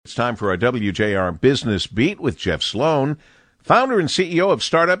It's time for our WJR Business Beat with Jeff Sloan, founder and CEO of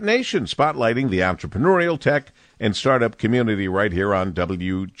Startup Nation, spotlighting the entrepreneurial tech and startup community right here on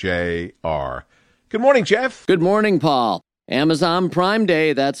WJR. Good morning, Jeff. Good morning, Paul. Amazon Prime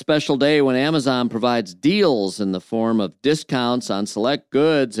Day, that special day when Amazon provides deals in the form of discounts on select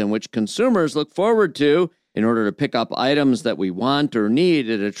goods and which consumers look forward to in order to pick up items that we want or need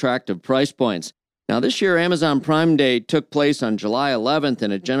at attractive price points. Now, this year, Amazon Prime Day took place on July 11th,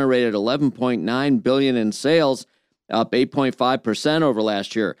 and it generated $11.9 billion in sales, up 8.5% over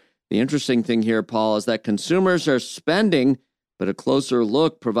last year. The interesting thing here, Paul, is that consumers are spending, but a closer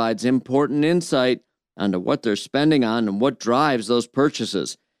look provides important insight onto what they're spending on and what drives those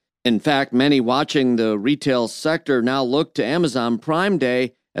purchases. In fact, many watching the retail sector now look to Amazon Prime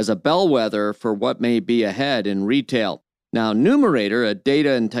Day as a bellwether for what may be ahead in retail. Now, Numerator, a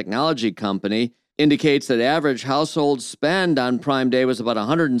data and technology company, indicates that average household spend on Prime Day was about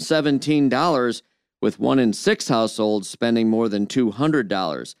 $117, with 1 in 6 households spending more than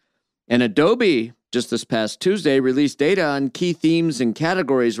 $200. And Adobe, just this past Tuesday, released data on key themes and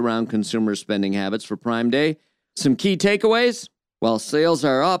categories around consumer spending habits for Prime Day. Some key takeaways? While sales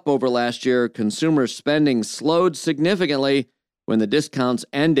are up over last year, consumer spending slowed significantly when the discounts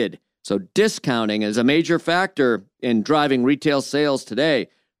ended. So discounting is a major factor in driving retail sales today.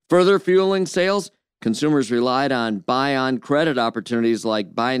 Further fueling sales, consumers relied on buy-on-credit opportunities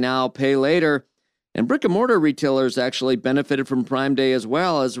like buy now, pay later, and brick-and-mortar retailers actually benefited from Prime Day as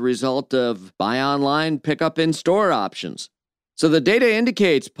well as a result of buy online, pick up in-store options. So the data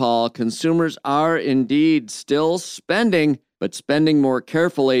indicates, Paul, consumers are indeed still spending, but spending more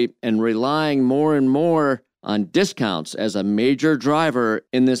carefully and relying more and more on discounts as a major driver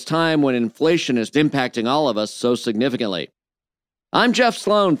in this time when inflation is impacting all of us so significantly. I'm Jeff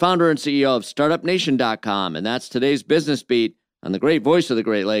Sloan, founder and CEO of StartupNation.com, and that's today's Business Beat on the great voice of the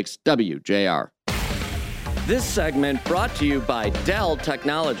Great Lakes, WJR. This segment brought to you by Dell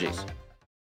Technologies.